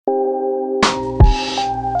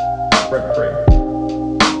Rent free.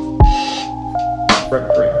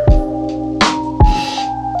 Rent free.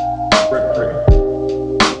 Rent free.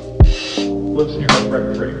 Lives here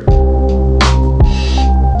rent free.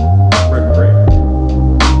 Rent free.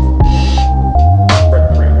 Rent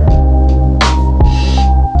free.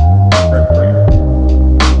 Rent free.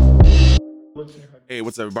 Lives here. Hey,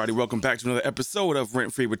 what's up, everybody? Welcome back to another episode of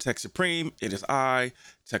Rent Free with Tech Supreme. It is I,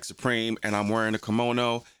 Tech Supreme, and I'm wearing a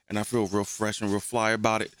kimono, and I feel real fresh and real fly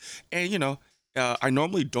about it. And, I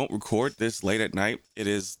normally don't record this late at night. It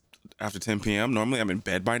is after 10 p.m. Normally, I'm in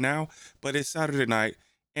bed by now, but it's Saturday night,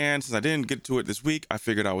 and since I didn't get to it this week, I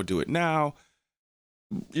figured I would do it now,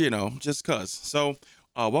 just cuz. So,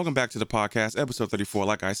 welcome back to the podcast, episode 34,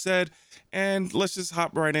 like I said, and let's just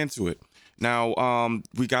hop right into it. Now,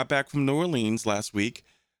 we got back from New Orleans last week.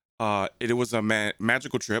 It was a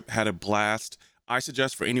magical trip, had a blast. I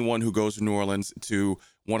suggest for anyone who goes to New Orleans to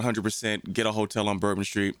 100% get a hotel on Bourbon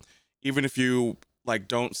Street. Even if you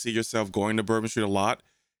don't see yourself going to Bourbon Street a lot,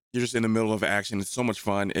 you're just in the middle of action. It's so much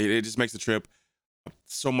fun. It just makes the trip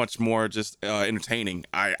so much more just entertaining.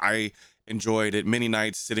 I enjoyed it many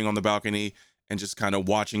nights sitting on the balcony and just kind of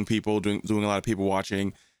watching people, doing a lot of people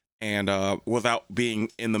watching, and without being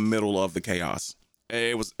in the middle of the chaos.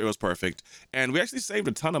 It was perfect. And we actually saved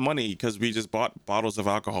a ton of money because we just bought bottles of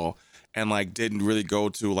alcohol and didn't really go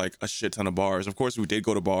to a shit ton of bars. Of course, we did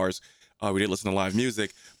go to bars. We did listen to live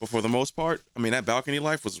music, but for the most part, I mean, that balcony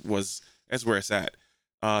life was that's where it's at.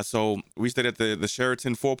 So we stayed at the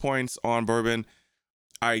Sheraton Four Points on Bourbon.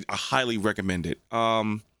 I highly recommend it.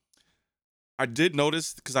 I did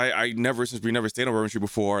notice, because since we never stayed on Bourbon Street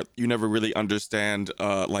before, you never really understand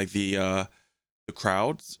the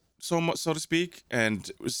crowds so much, so to speak.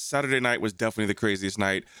 And Saturday night was definitely the craziest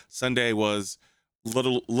night. Sunday was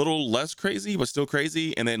little less crazy, but still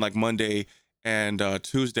crazy. And then Monday and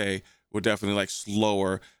Tuesday were definitely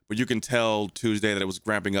slower. But you can tell Tuesday that it was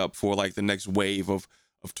ramping up for the next wave of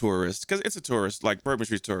tourists, because it's a tourist, Bourbon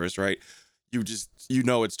Street's tourist, right?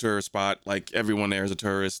 It's tourist spot. Everyone there is a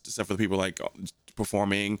tourist, except for the people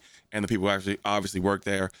performing and the people who actually obviously work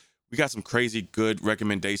there. We got some crazy good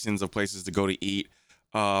recommendations of places to go to eat.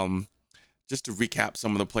 Just to recap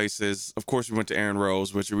some of the places, of course, we went to Aaron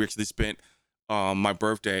Rose, which we actually spent my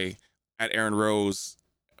birthday at Aaron Rose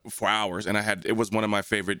for hours, and it was one of my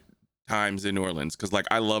favorite times in New Orleans, because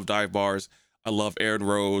I love dive bars. I love Aaron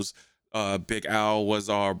Rose. Big Al was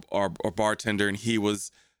our bartender, and he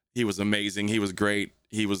was amazing. He was great.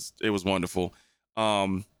 It was wonderful.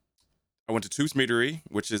 I went to Toops Meadery,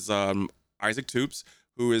 which is Isaac Toops,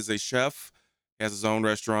 who is a chef. He has his own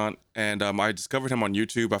restaurant, and I discovered him on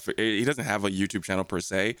YouTube. He doesn't have a YouTube channel per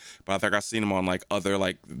se, but I think I've seen him on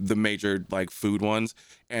other the major food ones.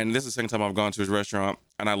 And this is the second time I've gone to his restaurant,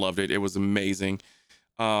 and I loved it. It was amazing.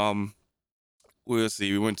 We'll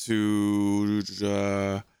see. We went to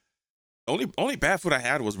only bad food I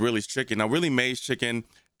had was Willie's Chicken. Now, Willie Mae's Chicken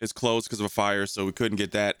is closed because of a fire, so we couldn't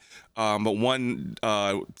get that. But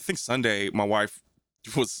I think Sunday, my wife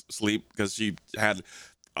was asleep because she had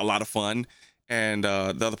a lot of fun. And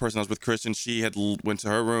the other person I was with, Christian, she had went to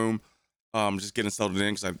her room, just getting settled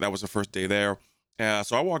in, because that was her first day there.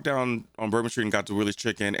 So I walked down on Bourbon Street and got to Willie's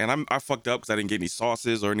Chicken, and I fucked up because I didn't get any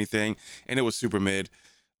sauces or anything, and it was super mid.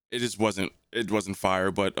 It just wasn't fire.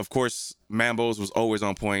 But of course, Mambo's was always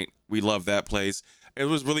on point. We love that place. It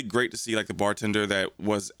was really great to see the bartender that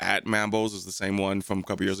was at Mambo's was the same one from a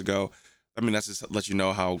couple years ago. I mean, that's just let you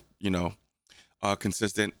know how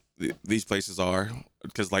consistent these places are,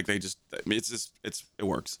 because it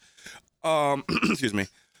works. Excuse me.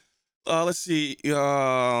 Let's see.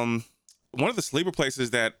 One of the sleeper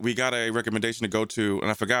places that we got a recommendation to go to,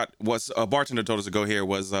 and I forgot, was a bartender told us to go here,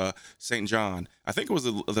 was St. John. I think it was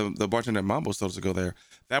the bartender at Mambo's told us to go there.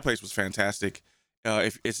 That place was fantastic.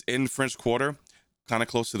 If it's in French Quarter, kind of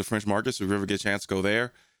close to the French Market, so if you ever get a chance, go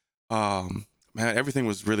there. Man, everything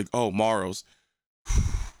was really. Oh, Maro's.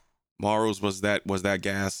 Maro's was that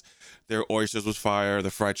gas. Their oysters was fire. The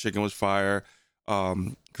fried chicken was fire.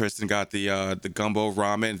 Kristen got the gumbo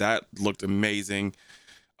ramen. That looked amazing.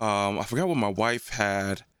 I forgot what my wife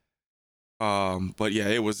had. But yeah,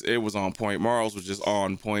 it was on point. Maro's was just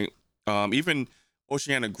on point. Even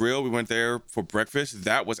Oceana Grill, we went there for breakfast.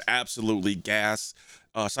 That was absolutely gas.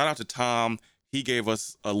 Shout out to Tom. He gave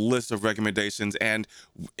us a list of recommendations, and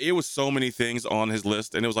it was so many things on his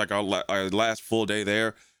list, and it was our last full day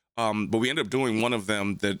there. But we ended up doing one of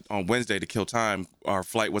them that on Wednesday to kill time. Our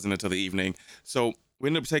flight wasn't until the evening, so we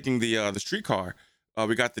ended up taking the streetcar.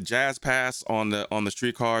 We got the Jazz Pass on the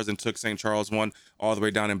streetcars and took St. Charles one all the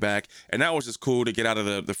way down and back, and that was just cool to get out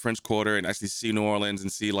of the French Quarter and actually see New Orleans and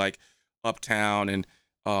see Uptown and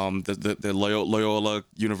the Loyola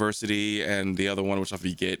University, and the other one, which I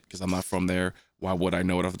forget because I'm not from there. Why would I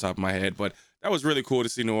know it off the top of my head? But that was really cool to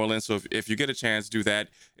see New Orleans. So if you get a chance, do that.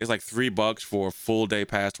 It's like $3 for a full day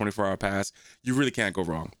pass, 24-hour pass. You really can't go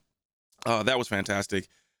wrong. That was fantastic.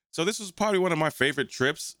 So this was probably one of my favorite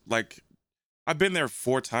trips. Like, I've been there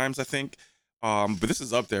 4 times, I think. But this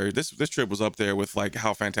is up there. This trip was up there with like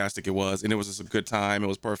how fantastic it was, and it was just a good time. It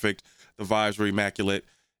was perfect. The vibes were immaculate.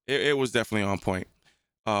 It was definitely on point.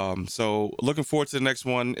 So looking forward to the next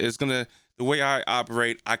one. It's gonna The way I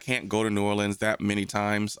operate, I can't go to New Orleans that many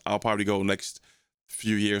times. I'll probably go next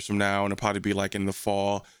few years from now, and it'll probably be like in the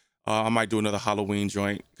fall. I might do another Halloween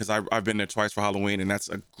joint because I've been there twice for Halloween, and that's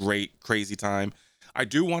a great crazy time. I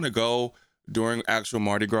do want to go during actual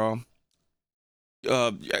Mardi Gras.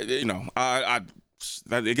 It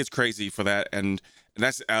gets crazy for that, and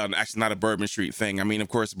that's actually not a Bourbon Street thing. I mean, of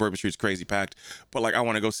course, Bourbon Street's crazy packed, but like I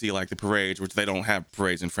want to go see like the parades, which they don't have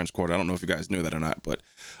parades in French Quarter. I don't know if you guys knew that or not, but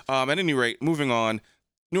at any rate, moving on.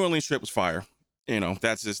 New Orleans trip was fire.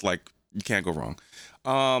 That's just like you can't go wrong.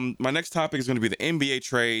 My next topic is going to be the NBA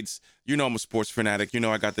trades. I'm a sports fanatic.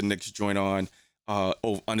 I got the Knicks joint on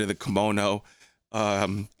under the kimono.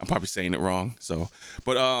 I'm probably saying it wrong. So,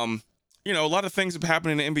 but a lot of things have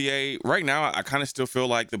happened in the NBA right now. I kind of still feel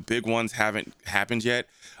like the big ones haven't happened yet.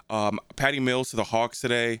 Patty Mills to the Hawks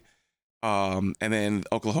today. And then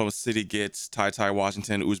Oklahoma City gets Ty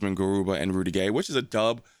Washington, Usman Garuba, and Rudy Gay, which is a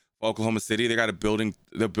dub for Oklahoma City. They're building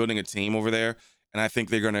a team over there, and I think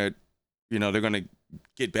they're gonna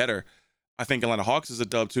get better. I think Atlanta Hawks is a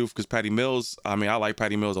dub too because Patty Mills. I mean, I like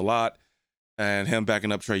Patty Mills a lot, and him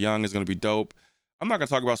backing up Trae Young is gonna be dope. I'm not gonna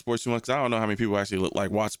talk about sports too much because I don't know how many people actually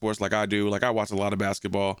watch sports like I do. Like I watch a lot of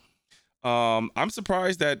basketball. I'm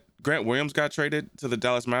surprised that Grant Williams got traded to the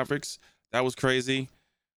Dallas Mavericks. That was crazy.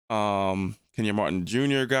 Kenyon Martin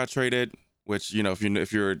Jr. got traded, which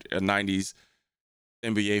if you're a '90s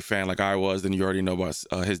NBA fan like I was, then you already know about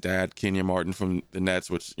his dad, Kenyon Martin from the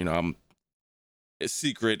Nets, which I'm a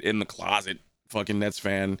secret in the closet fucking Nets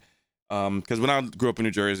fan. Because when I grew up in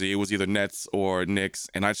New Jersey, it was either Nets or Knicks,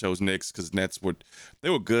 and I chose Knicks because Nets were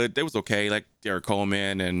good. They was okay, like Derek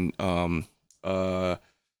Coleman and the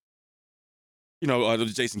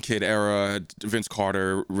Jason Kidd era, Vince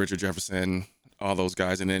Carter, Richard Jefferson, all those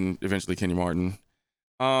guys, and then eventually Kenny Martin.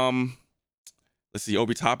 Let's see,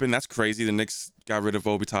 Obi Toppin. That's crazy. The Knicks got rid of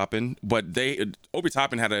Obi Toppin, but Obi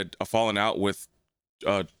Toppin had a falling out with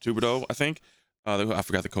Thibodeau, I think. I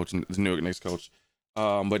forgot the coach, the New York Knicks coach.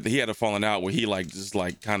 But he had a falling out where he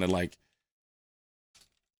kind of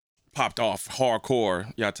popped off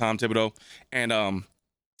hardcore. Yeah, Tom Thibodeau. And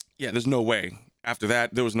there's no way. After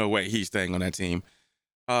that, there was no way he's staying on that team.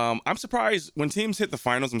 I'm surprised when teams hit the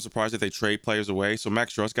finals. I'm surprised that they trade players away. So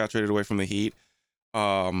Max Strus got traded away from the Heat.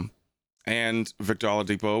 And Victor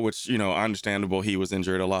Oladipo, which, understandable. He was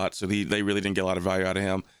injured a lot. So they really didn't get a lot of value out of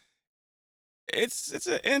him. It's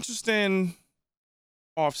an interesting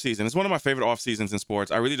off season. It's one of my favorite off seasons in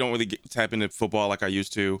sports. I really don't tap into football like I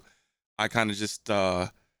used to. I kind of just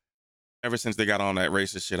ever since they got on that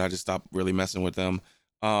racist shit, I just stopped really messing with them.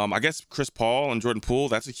 I guess Chris Paul and Jordan Poole,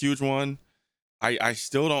 that's a huge one. I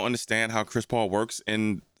still don't understand how Chris Paul works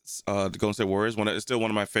in the Golden State Warriors. It's still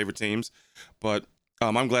one of my favorite teams, but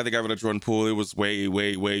I'm glad they got rid of Jordan Poole. It was way,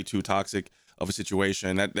 way, way too toxic of a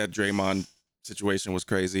situation. That Draymond situation was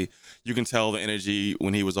crazy. You can tell the energy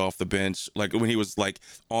when he was off the bench. Like when he was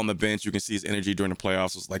on the bench, you can see his energy during the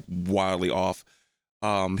playoffs was wildly off.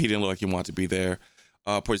 He didn't look like he wanted to be there.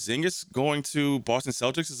 Porzingis going to Boston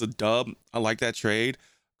Celtics is a dub. I like that trade.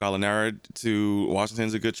 Gallinari to Washington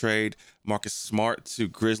is a good trade. Marcus Smart to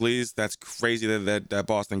Grizzlies. That's crazy that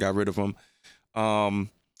Boston got rid of him.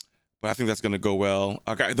 But I think that's going to go well.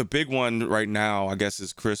 Okay, the big one right now, I guess,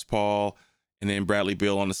 is Chris Paul and then Bradley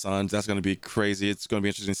Beal on the Suns. That's going to be crazy. It's going to be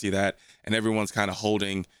interesting to see that. And everyone's kind of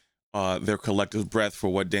holding their collective breath for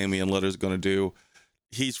what Damian Lillard is going to do.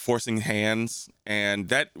 He's forcing hands, and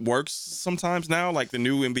that works sometimes now. Like the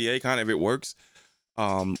new NBA it works.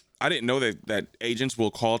 I didn't know that agents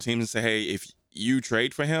will call teams and say, hey, if you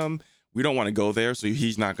trade for him, we don't want to go there, so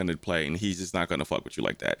he's not going to play, and he's just not going to fuck with you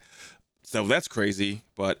like that. So that's crazy,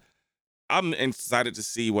 but I'm excited to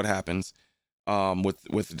see what happens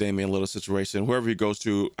with the Damian Lillard situation. Wherever he goes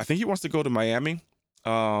to, I think he wants to go to Miami.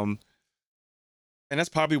 And that's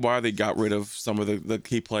probably why they got rid of some of the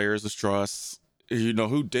key players, the Strus,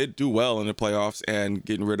 who did do well in the playoffs, and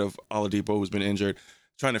getting rid of Oladipo, who's been injured,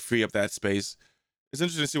 trying to free up that space. It's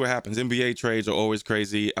interesting to see what happens. NBA trades are always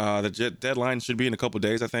crazy. The deadline should be in a couple of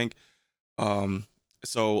days, I think.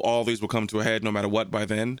 So all these will come to a head no matter what by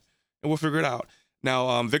then, and we'll figure it out.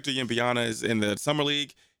 Now, Victor Wembanyama is in the Summer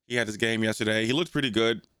League. He had his game yesterday. He looked pretty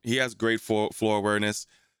good. He has great floor awareness.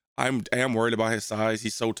 I am worried about his size.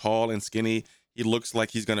 He's so tall and skinny. He looks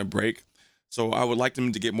like he's gonna break. So I would like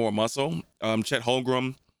him to get more muscle. Chet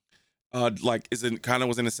Holmgren, like was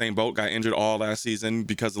in the same boat. Got injured all last season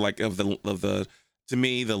because of the to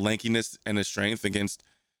me the lankiness and the strength against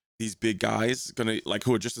these big guys,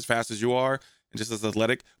 who are just as fast as you are and just as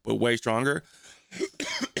athletic, but way stronger.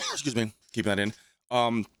 Excuse me, keep that in.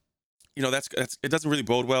 That's it doesn't really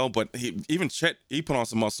bode well. But Chet, he put on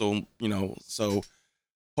some muscle. So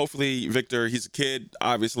hopefully Victor, he's a kid,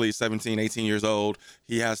 obviously 17, 18 years old.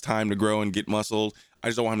 He has time to grow and get muscle. I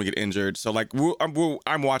just don't want him to get injured. So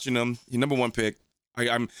I'm watching him. He's number one pick.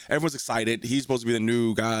 Everyone's excited. He's supposed to be the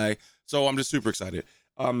new guy. So I'm just super excited.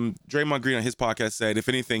 Draymond Green on his podcast said, if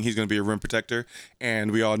anything, he's going to be a rim protector.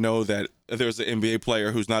 And we all know that there's an NBA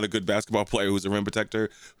player who's not a good basketball player who's a rim protector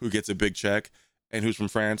who gets a big check and who's from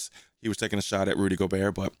France. He was taking a shot at Rudy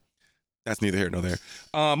Gobert, but that's neither here nor there.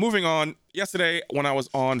 Moving on. Yesterday, when I was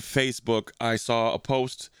on Facebook, I saw a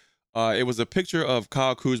post. It was a picture of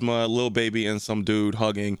Kyle Kuzma, Lil Baby, and some dude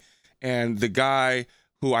hugging. And the guy,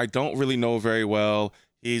 who I don't really know very well,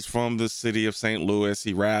 he's from the city of St. Louis.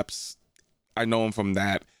 He raps. I know him from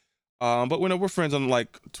that. But we're friends on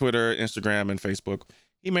like Twitter, Instagram, and Facebook.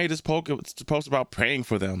 He made this post about praying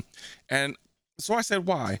for them. And so I said,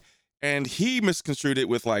 why? And he misconstrued it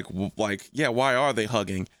with yeah, why are they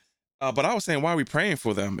hugging? But I was saying, why are we praying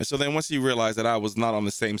for them? And so then once he realized that I was not on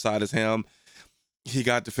the same side as him, he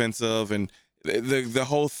got defensive. And the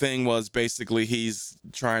whole thing was basically he's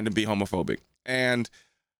trying to be homophobic. And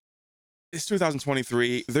it's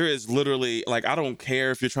 2023. There is literally, I don't care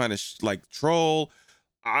if you're trying to troll.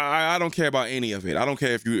 I don't care about any of it. I don't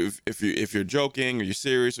care if you're joking or you're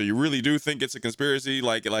serious or you really do think it's a conspiracy.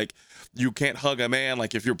 Like you can't hug a man.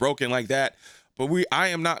 Like if you're broken like that. But I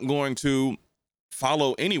am not going to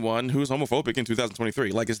follow anyone who's homophobic in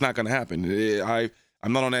 2023. Like, it's not going to happen.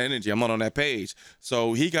 I'm not on that energy. I'm not on that page.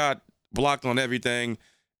 So he got blocked on everything.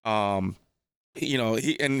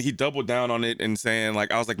 He doubled down on it and saying,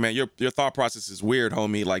 I was like, man, your thought process is weird,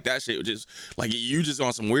 homie. Like, that shit just you just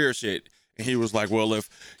on some weird shit. And he was like, well, if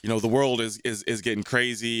the world is getting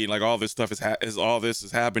crazy and all this stuff all this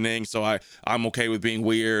is happening, so I'm okay with being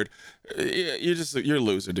weird. You're a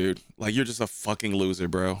loser, dude. You're just a fucking loser,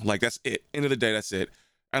 bro. That's it. End of the day, that's it.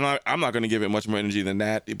 And I'm not gonna give it much more energy than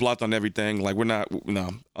that. He blocked on everything.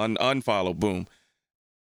 Unfollow, boom.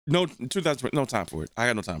 No, 2000, no time for it. I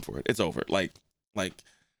got no time for it. It's over.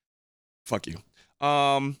 Fuck you.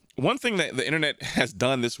 One thing that the internet has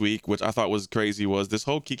done this week, which I thought was crazy, was this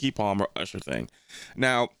whole Keke Palmer Usher thing.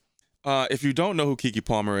 Now, if you don't know who Keke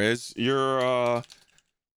Palmer is, I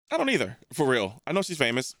don't either, for real. I know she's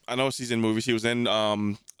famous. I know she's in movies. She was in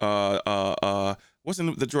what's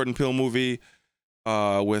in the Jordan Peele movie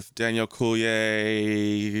with Daniel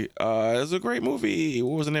Kaluuya. It was a great movie.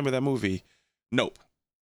 What was the name of that movie? Nope.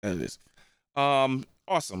 That it is.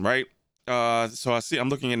 Awesome, right? So I'm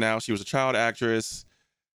looking at now. She was a child actress.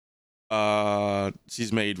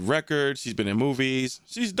 She's made records. She's been in movies.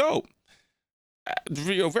 She's dope.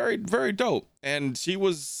 Very, very dope. And she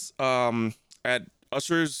was at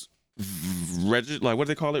Usher's what do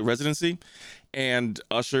they call it? Residency. And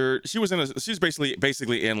Usher, she's basically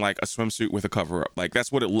in a swimsuit with a cover up.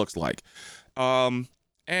 That's what it looks like.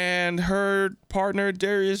 And her partner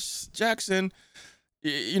Darius Jackson,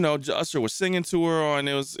 Usher was singing to her, and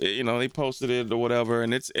it was, they posted it or whatever,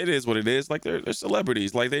 and it is what it is. They're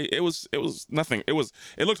celebrities. It was nothing.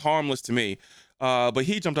 It looked harmless to me. But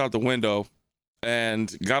he jumped out the window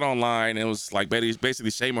and got online and was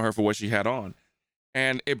basically shaming her for what she had on.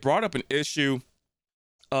 And it brought up an issue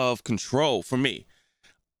of control for me.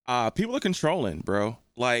 People are controlling, bro.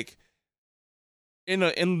 In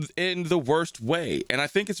the worst way. And I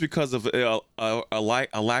think it's because of a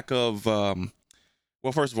lack of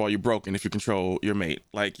well, first of all, you're broken if you control your mate.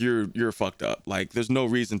 You're fucked up. There's no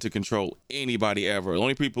reason to control anybody ever. The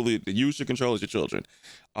only people that you should control is your children.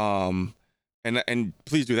 And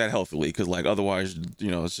please do that healthily, because otherwise,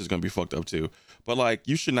 it's just gonna be fucked up too. But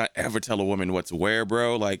you should not ever tell a woman what to wear,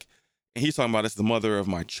 bro. And he's talking about, it's the mother of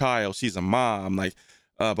my child. She's a mom.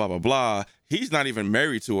 Blah blah blah. He's not even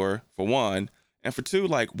married to her, for one, and for two,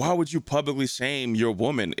 why would you publicly shame your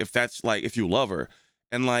woman if that's if you love her?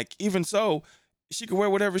 And even so, she can wear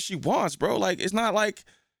whatever she wants, bro. It's not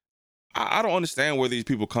I don't understand where these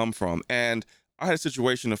people come from. And I had a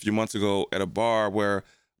situation a few months ago at a bar where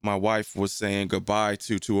my wife was saying goodbye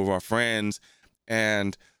to two of our friends,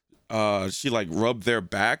 and she rubbed their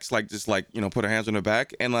backs, put her hands on their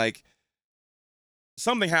back, and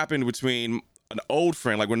something happened between an old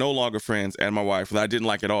friend, we're no longer friends, and my wife that I didn't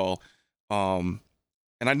like at all.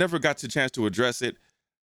 and I never got the chance to address it.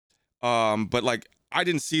 But like I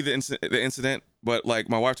didn't see the incident, but like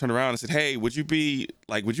my wife turned around and said, "Hey, would you be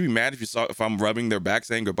mad if I'm rubbing their back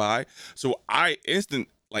saying goodbye?" So I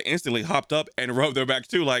instantly hopped up and rubbed their back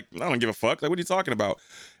too. Like, I don't give a fuck. Like, what are you talking about?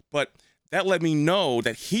 But that let me know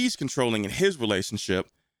that he's controlling in his relationship,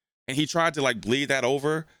 and he tried to like bleed that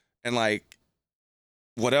over and like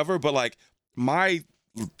whatever. But like my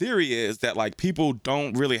theory is that like people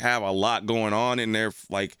don't really have a lot going on in their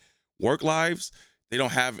like work lives. They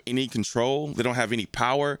don't have any control. They don't have any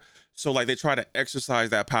power. So like they try to exercise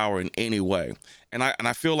that power in any way. And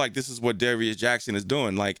I feel like this is what Darius Jackson is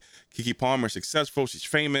doing. Like Keke Palmer's successful. She's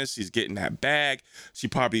famous. She's getting that bag. She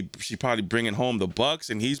probably bringing home the bucks.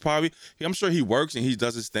 And I'm sure he works and he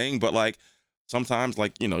does his thing. But like sometimes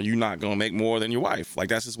like, you know, you're not going to make more than your wife. Like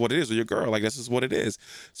that's just what it is, or your girl. Like that's just what it is.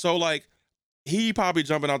 So like he probably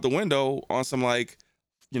jumping out the window on some like,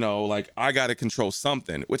 you know, like I got to control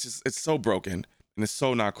something, which is, it's so broken. And it's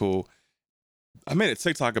so not cool. I made a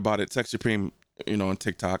TikTok about it, Tech Supreme, you know, on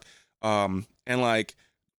TikTok. And like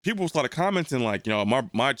people started commenting like, you know,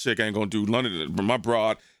 my chick ain't gonna do none of it, my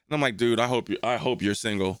broad. And I'm like, dude, I hope you're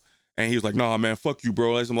single. And he was like, nah, man, fuck you,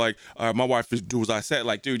 bro. I'm like, my wife just do as I said.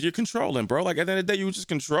 Like, dude, you're controlling, bro. Like at the end of the day, you were just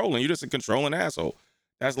controlling. You're just a controlling asshole.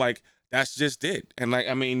 That's just it. And like,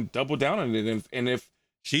 I mean, double down on it. And if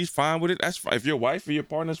she's fine with it, that's fine. If your wife or your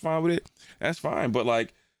partner's fine with it, that's fine. But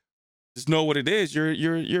like, just know what it is.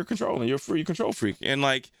 You're controlling. You're a free control freak, and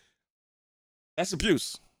like that's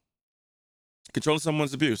abuse. Controlling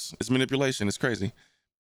someone's abuse. It's manipulation. It's crazy.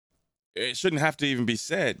 It shouldn't have to even be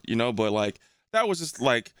said, you know. But like that was just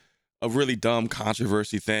like a really dumb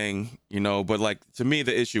controversy thing, you know. But like to me,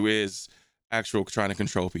 the issue is actual trying to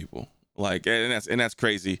control people. Like, and that's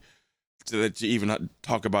crazy that you even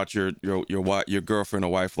talk about your girlfriend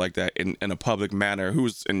or wife like that in a public manner.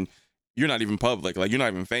 You're not even public, like you're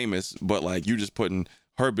not even famous, but like you just putting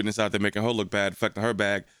her business out there, making her look bad, affecting her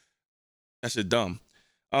bag. That shit dumb.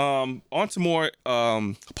 On to more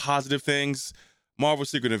positive things. Marvel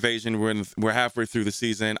Secret Invasion. We're halfway through the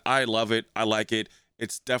season. I love it. I like it.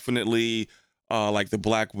 It's definitely like the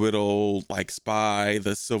Black Widow, like spy,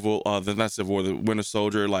 the Winter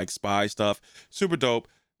Soldier, like spy stuff. Super dope.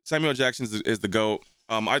 Samuel Jackson is the GOAT.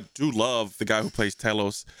 I do love the guy who plays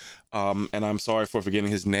Talos. And I'm sorry for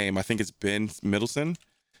forgetting his name. I think it's Ben Mendelsohn.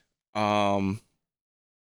 Ben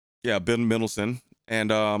Mendelsohn.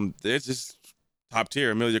 And it's just top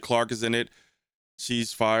tier. Emilia Clarke is in it.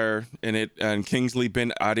 She's fire in it. And Kingsley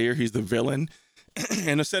Ben Adir, he's the villain.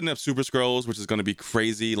 And they're setting up Super Skrulls, which is going to be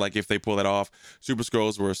crazy. Like if they pull that off. Super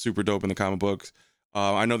Skrulls were super dope in the comic books.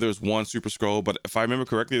 I know there was one Super Skrull, but if I remember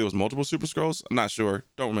correctly, there was multiple Super Skrulls. I'm not sure.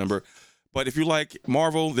 Don't remember. But if you like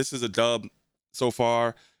Marvel, this is a dub so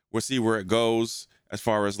far. We'll see where it goes as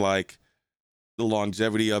far as like the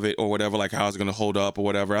longevity of it or whatever, like how it's going to hold up or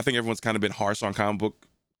whatever. I think everyone's kind of been harsh on comic book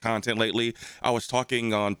content lately. I was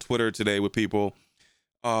talking on Twitter today with people,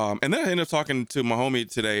 and then I ended up talking to my homie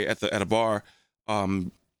today at a bar,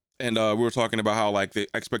 and we were talking about how like the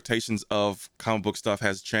expectations of comic book stuff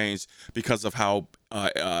has changed because of how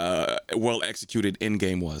well executed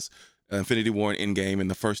Endgame was. Infinity War and Endgame in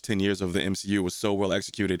the first 10 years of the MCU was so well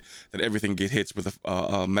executed that everything get hits with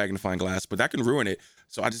a magnifying glass, but that can ruin it.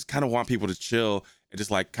 So I just kind of want people to chill and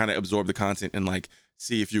just like kind of absorb the content and like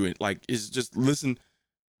see if you like, is just listen,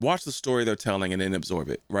 watch the story they're telling and then absorb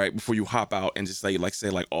it, right? Before you hop out and just say,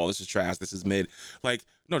 oh, this is trash, this is mid. Like,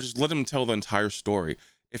 no, just let them tell the entire story.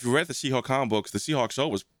 If you read the She-Hulk comic books, the She-Hulk show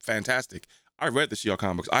was fantastic. I read the She-Hulk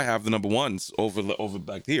comic books. I have the number ones over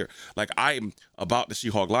back here. Like I'm about the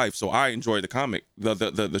She-Hulk life, so I enjoyed the comic,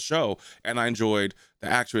 the show, and I enjoyed the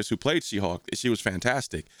actress who played She-Hulk. She was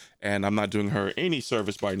fantastic, and I'm not doing her any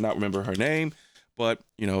service by not remember her name, but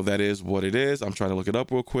you know that is what it is. I'm trying to look it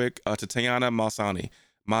up real quick. Tatiana Maslany.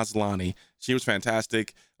 She was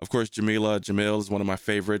fantastic. Of course, Jamil is one of my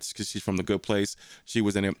favorites because she's from The Good Place. She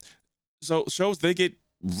was in it. So shows they get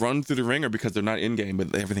run through the ringer because they're not in game,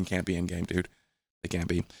 but everything can't be in game, dude. They can't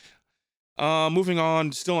be. Moving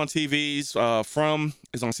on, still on TVs. From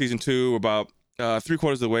is on season 2. About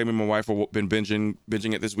 3/4 of the way. Me and my wife have been binging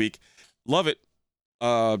it this week. Love it.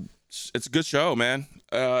 It's a good show, man.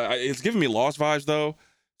 It's giving me Lost vibes though,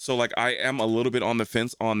 so like I am a little bit on the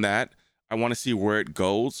fence on that. I want to see where it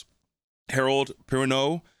goes. Harold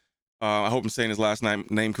Perrineau. I hope I'm saying his last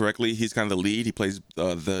name correctly. He's kind of the lead. He plays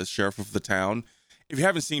the sheriff of the town. If you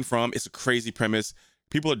haven't seen From, it's a crazy premise.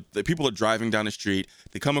 People are driving down the street.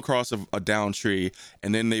 They come across a downed tree,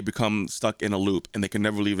 and then they become stuck in a loop, and they can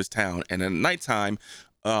never leave this town. And at nighttime,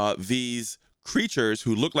 these creatures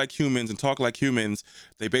who look like humans and talk like humans,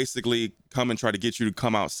 they basically come and try to get you to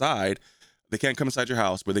come outside. they can't come inside your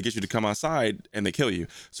house, but they get you to come outside and they kill you.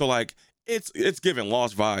 So like it's giving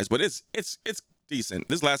Lost vibes, but it's decent.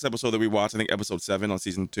 This last episode that we watched, I think episode 7 on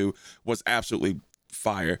season 2, was absolutely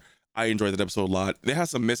fire. I enjoyed that episode a lot. They have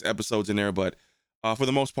some missed episodes in there, but for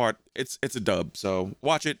the most part, it's a dub. So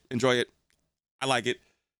watch it, enjoy it. I like it.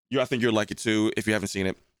 I think you'll like it too if you haven't seen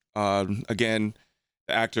it. Again,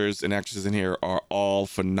 the actors and actresses in here are all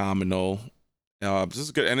phenomenal. This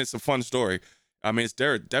is good, and it's a fun story. I mean,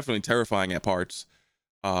 they're definitely terrifying at parts.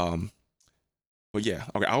 But yeah,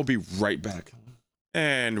 okay, I'll be right back.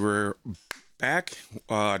 And we're back.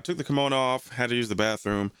 I took the kimono off, had to use the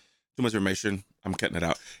bathroom. Too much information. I'm cutting it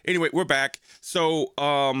out. Anyway, we're back. So,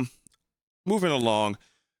 moving along.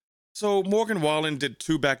 So Morgan Wallen did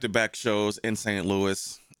 2 back-to-back shows in St.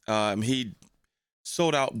 Louis. He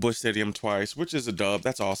sold out Busch Stadium twice, which is a dub.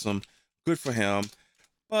 That's awesome. Good for him.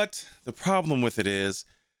 But the problem with it is,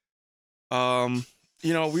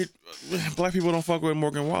 we black people don't fuck with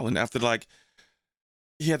Morgan Wallen after like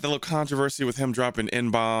he had that little controversy with him dropping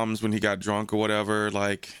N-bombs when he got drunk or whatever,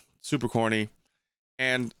 like super corny.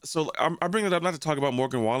 And so I bring it up not to talk about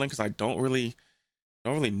Morgan Wallen because I don't really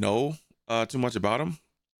know too much about him.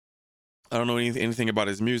 I don't know anything about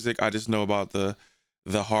his music. I just know about the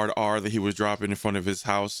hard R that he was dropping in front of his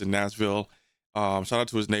house in Nashville. Shout out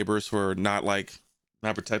to his neighbors for not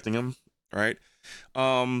protecting him, right?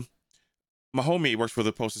 My homie works for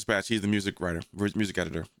the Post-Dispatch. He's the music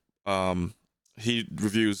editor. He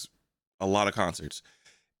reviews a lot of concerts,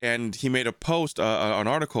 and he made a post, an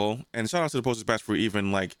article, and shout out to the Post-Dispatch for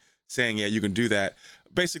even like saying, yeah, you can do that.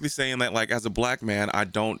 Basically saying that like as a black man, I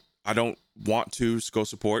don't want to go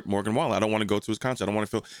support Morgan Wallen. I don't want to go to his concert.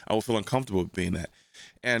 I will feel uncomfortable with being that.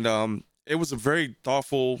 And it was a very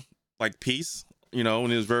thoughtful like piece, and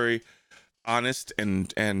it was very honest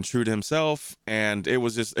and true to himself. And it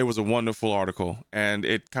was a wonderful article, and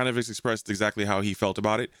it kind of expressed exactly how he felt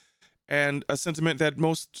about it, and a sentiment that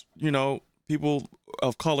most people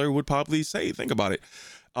of color would probably think about it.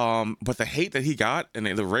 But the hate that he got and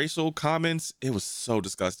the racial comments, it was so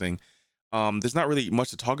disgusting. There's not really much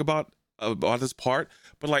to talk about this part,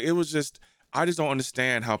 but like it was just, I just don't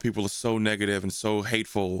understand how people are so negative and so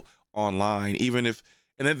hateful online, even if,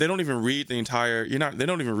 and then they don't even read the entire, they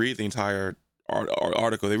don't even read the entire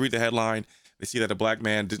article. They read the headline, they see that a black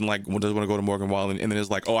man doesn't want to go to Morgan Wallen, and then it's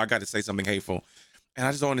like, oh, I got to say something hateful. And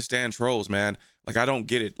I just don't understand trolls, man. Like, I don't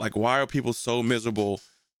get it. Like, why are people so miserable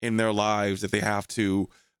in their lives that they have to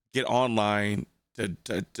get online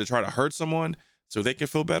to try to hurt someone so they can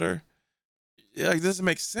feel better? Yeah, it doesn't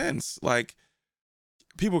make sense. Like,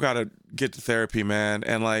 people gotta get to therapy, man.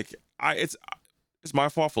 And like, it's my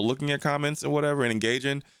fault for looking at comments and whatever and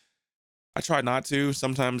engaging. I try not to.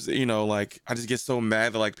 Sometimes, like I just get so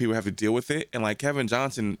mad that like people have to deal with it. And like Kevin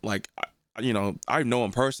Johnson, like, I know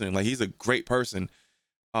him personally. Like, he's a great person.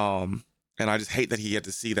 And I just hate that he had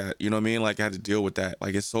to see that. You know what I mean? Like, I had to deal with that.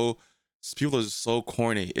 Like, people are just so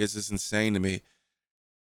corny. It's just insane to me.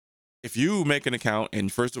 If you make an account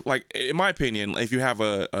and first, like, in my opinion, if you have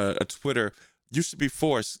a Twitter, you should be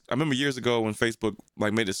forced. I remember years ago when Facebook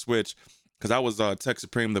like made a switch, because I was Tech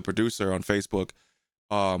Supreme, the producer on Facebook.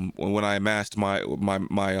 When I amassed my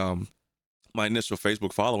initial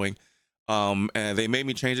Facebook following, and they made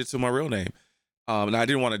me change it to my real name. And I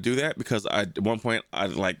didn't want to do that because at one point,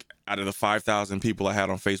 like out of the 5,000 people I had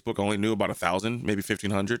on Facebook, I only knew about 1,000, maybe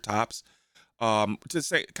 1,500 tops. To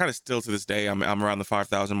say, kind of still to this day, I'm around the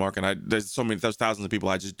 5,000 mark, and there's thousands of people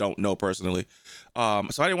I just don't know personally. So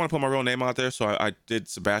I didn't want to put my real name out there, so I did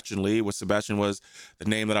Sebastian Lee. Sebastian was the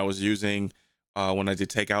name that I was using when I did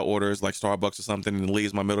takeout orders like Starbucks or something, and Lee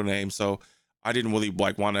is my middle name. So I didn't really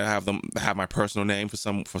like want to have my personal name for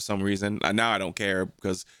some reason. Now I don't care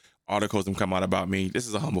because articles have come out about me. This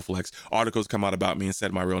is a humble flex. Articles come out about me and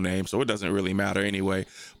said my real name, so it doesn't really matter anyway.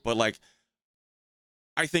 But like,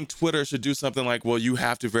 I think Twitter should do something like, well, you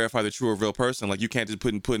have to verify the true or real person. Like, you can't just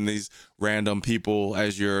put in these random people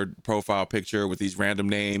as your profile picture with these random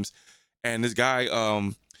names. And this guy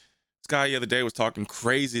the other day was talking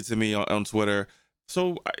crazy to me on Twitter.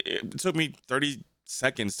 So it took me 30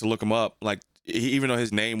 seconds to look him up. Like, even though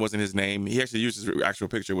his name wasn't his name, he actually used his actual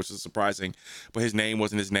picture, which is surprising, but his name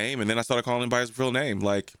wasn't his name. And then I started calling him by his real name.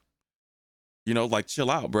 Like, like,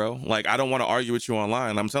 chill out, bro. Like, I don't want to argue with you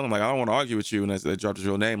online. I'm telling him, like, I don't want to argue with you. And they dropped his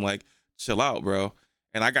real name. Like, chill out, bro.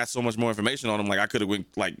 And I got so much more information on him. Like, I could have went,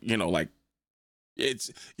 like, like,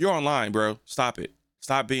 you're online, bro. Stop it.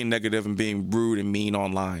 Stop being negative and being rude and mean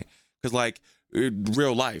online. Because, like,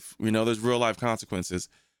 real life, there's real life consequences.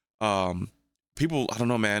 People, I don't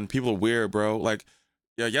know, man. People are weird, bro. Like,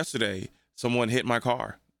 yeah, yesterday, someone hit my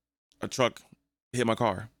car. A truck hit my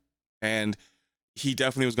car. And he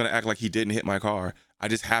definitely was going to act like he didn't hit my car. I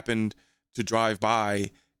just happened to drive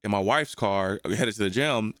by in my wife's car, headed to the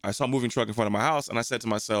gym. I saw a moving truck in front of my house, and I said to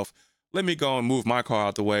myself, let me go and move my car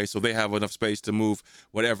out the way so they have enough space to move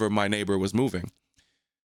whatever my neighbor was moving.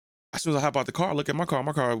 As soon as I hop out the car, look at my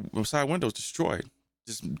car side window's destroyed,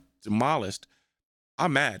 just demolished.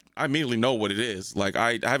 I'm mad. I immediately know what it is. Like,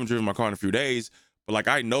 I haven't driven my car in a few days, but like,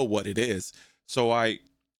 I know what it is. So I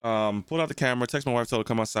pulled out the camera, text my wife, told her to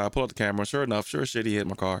come outside, pull out the camera. Sure enough, sure as shit, he hit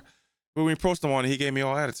my car. But when we approached him on it, he gave me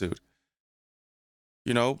all attitude.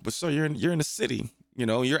 You know, but so you're in the city. You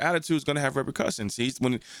know, your attitude is gonna have repercussions.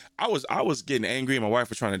 When I was getting angry, and my wife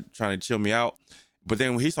was trying to chill me out. But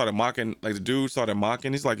then when he started mocking, like the dude started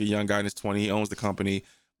mocking, he's like a young guy in his 20s. He owns the company.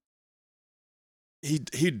 He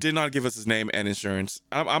did not give us his name and insurance.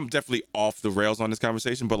 I'm definitely off the rails on this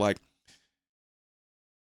conversation, but like,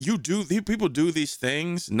 people do these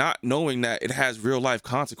things not knowing that it has real life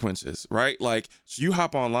consequences, right? Like, so you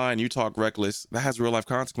hop online, you talk reckless, that has real life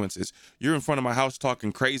consequences. You're in front of my house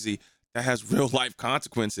talking crazy, that has real life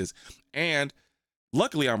consequences. And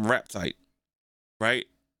luckily I'm rap tight, right?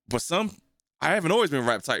 But I haven't always been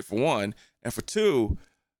rap tight, for one, and for two,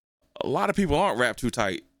 a lot of people aren't rap too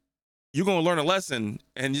tight. You're gonna learn a lesson,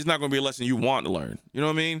 and it's not gonna be a lesson you want to learn. You know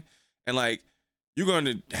what I mean? And like, you're going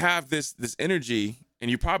to have this energy,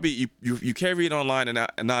 and you probably you carry it online and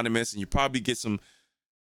anonymous, and you probably get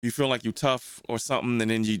you feel like you tough or something,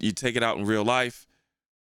 and then you take it out in real life.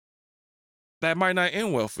 That might not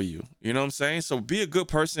end well for you. You know what I'm saying? So be a good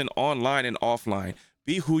person online and offline.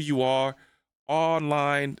 Be who you are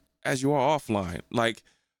online as you are offline. Like,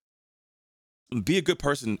 be a good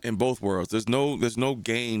person in both worlds. There's no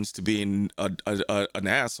gains to being an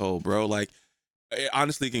asshole, bro. Like, it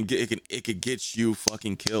honestly it can get you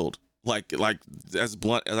fucking killed. Like as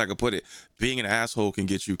blunt as I could put it, being an asshole can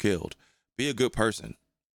get you killed. Be a good person.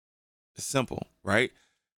 It's simple, right?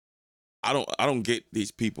 I don't get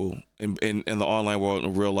these people in the online world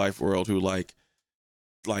and the real life world who like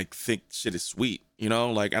think shit is sweet, you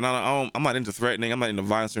know? Like, and I'm not into threatening. I'm not into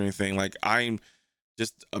violence or anything. Like, I'm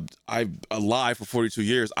just I'm alive for 42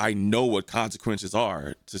 years. I know what consequences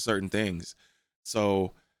are to certain things.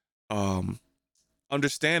 So,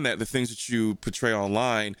 understand that the things that you portray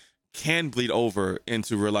online can bleed over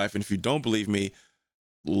into real life. And if you don't believe me,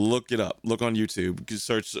 look it up. Look on YouTube.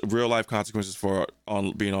 Search real life consequences for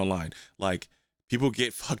being online. Like, people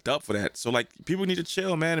get fucked up for that. So like, people need to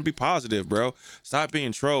chill, man, and be positive, bro. Stop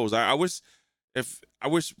being trolls. I wish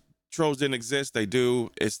trolls didn't exist. They do.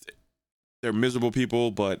 They're miserable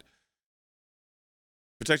people, but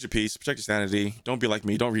protect your peace, protect your sanity. Don't be like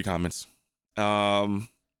me. Don't read comments. I'm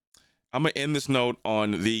gonna end this note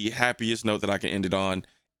on the happiest note that I can end it on.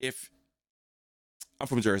 If I'm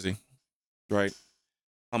from Jersey, right?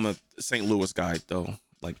 I'm a St. Louis guy though,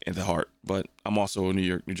 like in the heart, but I'm also a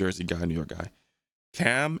New Jersey guy, New York guy.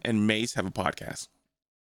 Cam and Mace have a podcast,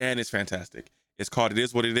 and it's fantastic. It's called It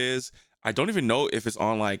Is What It Is. I don't even know if it's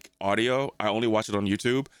on like audio. I only watch it on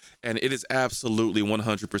YouTube, and it is absolutely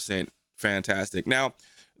 100% fantastic. Now,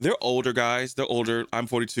 they're older guys. They're older. I'm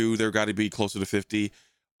 42. They're got to be closer to 50.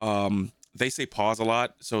 They say pause a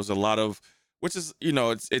lot, so it's a lot of, which is, you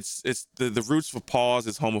know, it's the roots for pause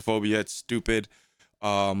is homophobia. It's stupid.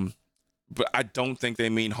 But I don't think they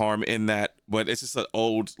mean harm in that. But it's just an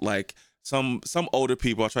old, like, some older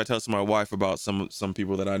people. I try to tell my wife about some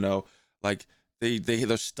people that I know, like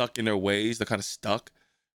they're stuck in their ways. They're kind of stuck.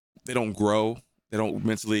 They don't grow. They don't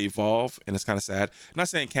mentally evolve, and it's kind of sad. I'm not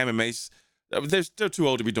saying Cam and Mace, they're too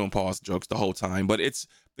old to be doing pause jokes the whole time, but it's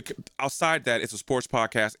outside that, it's a sports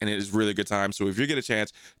podcast, and it is really a good time. So if you get a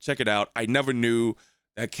chance, check it out. I never knew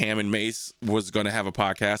that Cam and Mace was going to have a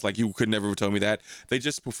podcast. Like, you could never have told me that. They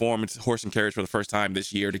just performed Horse and Carriage for the first time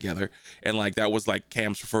this year together, and like, that was like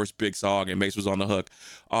Cam's first big song, and Mace was on the hook.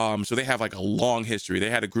 So they have like a long history. They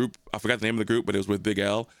had a group, I forgot the name of the group, but it was with Big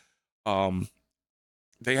L.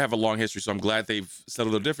 They have a long history, so I'm glad they've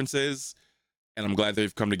settled their differences, and I'm glad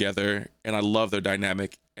they've come together, and I love their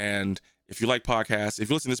dynamic. And if you like podcasts, if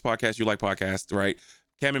you listen to this podcast, you like podcasts, right?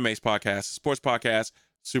 Cam and Mace podcast, sports podcast,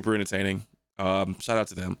 super entertaining. Shout out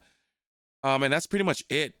to them. And that's pretty much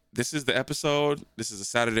it. This is the episode. This is a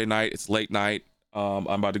Saturday night. It's late night. I'm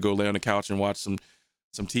about to go lay on the couch and watch some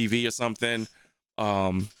TV or something.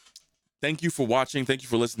 Thank you for watching. Thank you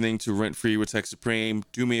for listening to Rent Free with Tech Supreme.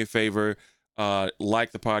 Do me a favor.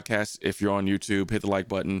 Like the podcast if you're on YouTube. Hit the like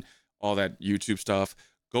button. All that YouTube stuff.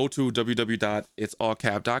 Go to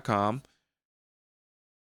www.itsallcap.com.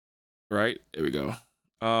 Right? There we go.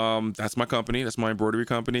 That's my company. That's my embroidery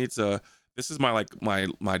company. This is my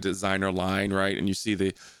designer line, right? And you see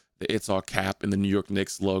the It's All Cap and the New York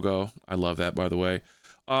Knicks logo. I love that, by the way.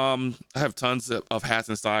 I have tons of hats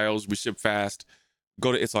and styles. We ship fast.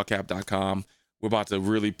 Go to itsallcap.com. We're about to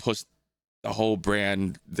really push the whole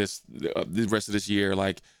brand the rest of this year.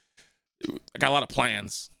 Like, I got a lot of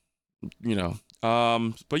plans, you know.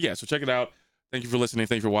 But yeah, so check it out. Thank you for listening.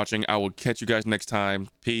 Thank you for watching. I will catch you guys next time.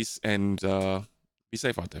 Peace, and be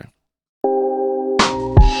safe out there.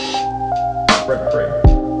 Rent free.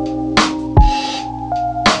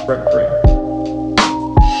 Rent free.